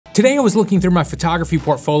Today I was looking through my photography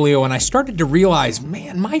portfolio and I started to realize,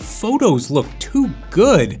 man, my photos look too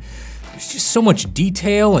good. There's just so much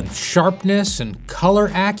detail and sharpness and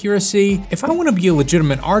color accuracy. If I want to be a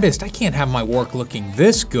legitimate artist, I can't have my work looking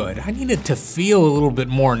this good. I need it to feel a little bit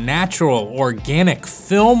more natural, organic,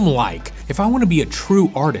 film-like. If I want to be a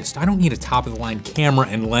true artist, I don't need a top-of-the-line camera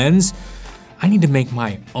and lens. I need to make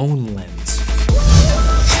my own lens.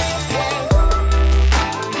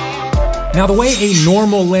 Now, the way a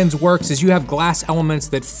normal lens works is you have glass elements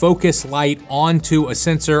that focus light onto a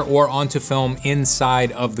sensor or onto film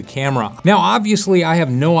inside of the camera. Now, obviously, I have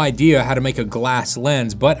no idea how to make a glass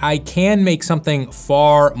lens, but I can make something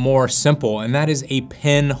far more simple, and that is a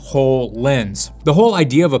pinhole lens. The whole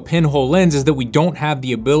idea of a pinhole lens is that we don't have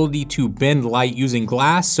the ability to bend light using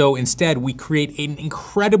glass, so instead we create an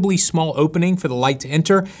incredibly small opening for the light to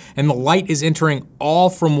enter, and the light is entering all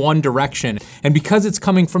from one direction. And because it's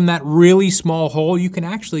coming from that really small hole, you can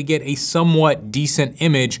actually get a somewhat decent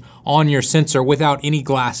image on your sensor without any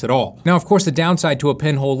glass at all. Now, of course, the downside to a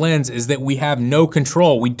pinhole lens is that we have no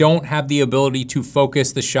control. We don't have the ability to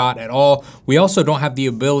focus the shot at all. We also don't have the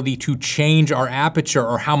ability to change our aperture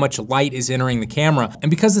or how much light is entering the camera.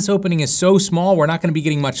 And because this opening is so small, we're not gonna be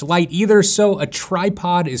getting much light either, so a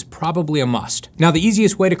tripod is probably a must. Now, the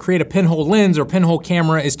easiest way to create a pinhole lens or pinhole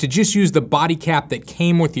camera is to just use the body cap that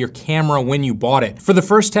came with your camera when you bought it. For the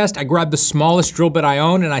first test, I grabbed the smallest drill bit I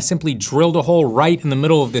own and I simply drilled a hole right in the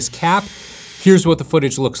middle of this cap. Here's what the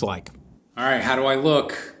footage looks like. All right, how do I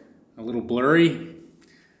look? A little blurry?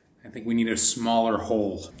 I think we need a smaller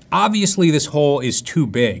hole. Obviously, this hole is too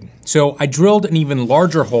big, so I drilled an even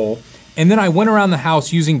larger hole, and then I went around the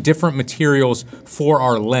house using different materials for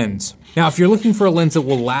our lens. Now, if you're looking for a lens that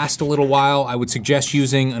will last a little while, I would suggest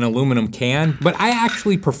using an aluminum can, but I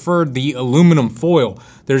actually preferred the aluminum foil.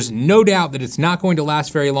 There's no doubt that it's not going to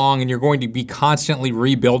last very long and you're going to be constantly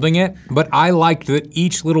rebuilding it, but I liked that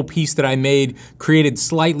each little piece that I made created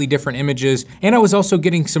slightly different images, and I was also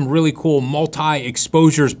getting some really cool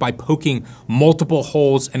multi-exposures by poking multiple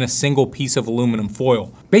holes in a single piece of aluminum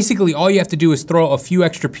foil. Basically, all you have to do is throw a few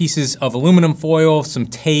extra pieces of aluminum foil, some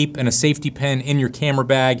tape, and a safety pin in your camera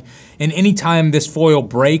bag, and anytime this foil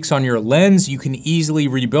breaks on your lens, you can easily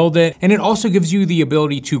rebuild it, and it also gives you the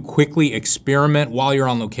ability to quickly experiment while you're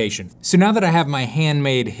on location. So now that I have my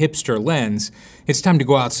handmade hipster lens, it's time to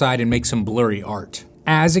go outside and make some blurry art.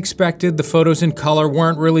 As expected, the photos in color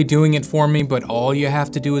weren't really doing it for me, but all you have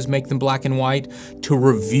to do is make them black and white to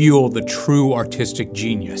reveal the true artistic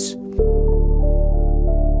genius.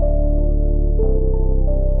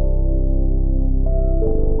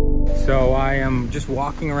 So I am just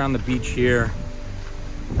walking around the beach here,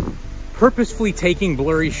 purposefully taking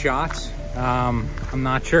blurry shots. I'm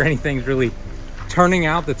not sure anything's really turning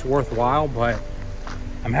out that's worthwhile, but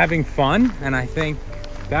I'm having fun, and I think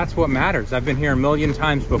that's what matters. I've been here a million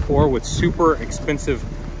times before with super expensive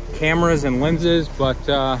cameras and lenses, but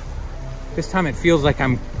this time it feels like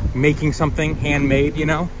I'm making something handmade, you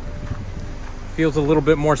know? Feels a little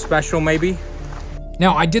bit more special, maybe.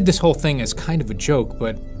 Now, I did this whole thing as kind of a joke,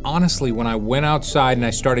 but honestly, when I went outside and I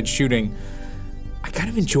started shooting, I kind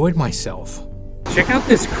of enjoyed myself. Check out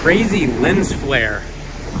this crazy lens flare.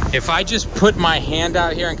 If I just put my hand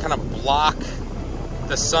out here and kind of block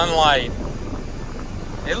the sunlight,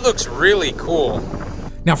 it looks really cool.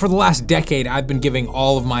 Now, for the last decade, I've been giving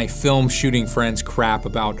all of my film shooting friends crap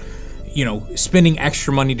about, you know, spending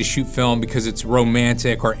extra money to shoot film because it's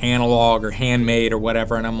romantic or analog or handmade or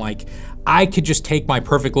whatever, and I'm like, I could just take my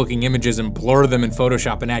perfect looking images and blur them in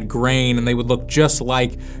Photoshop and add grain and they would look just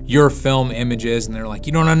like your film images. And they're like,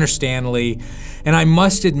 you don't understand, Lee. And I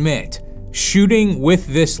must admit, shooting with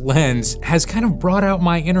this lens has kind of brought out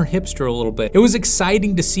my inner hipster a little bit. It was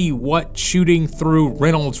exciting to see what shooting through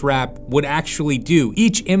Reynolds Wrap would actually do.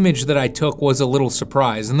 Each image that I took was a little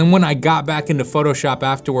surprise. And then when I got back into Photoshop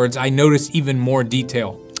afterwards, I noticed even more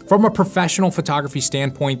detail. From a professional photography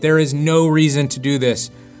standpoint, there is no reason to do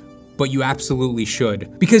this, but you absolutely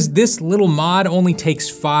should. Because this little mod only takes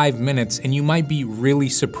 5 minutes and you might be really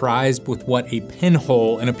surprised with what a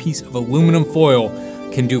pinhole and a piece of aluminum foil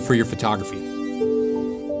can do for your photography.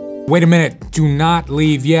 Wait a minute, do not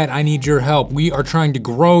leave yet, I need your help. We are trying to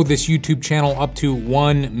grow this YouTube channel up to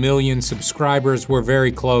 1 million subscribers. We're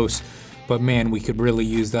very close, but man, we could really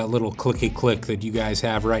use that little clicky click that you guys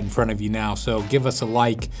have right in front of you now. So give us a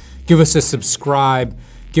like, give us a subscribe,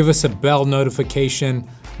 give us a bell notification.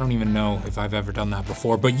 don't even know if I've ever done that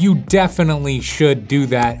before, but you definitely should do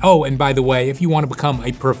that. Oh, and by the way, if you want to become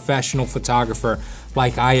a professional photographer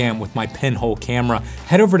like I am with my pinhole camera,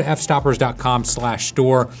 head over to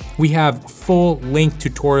fstoppers.com/store. We have full link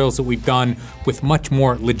tutorials that we've done with much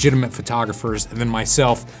more legitimate photographers than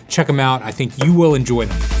myself. Check them out. I think you will enjoy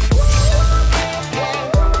them.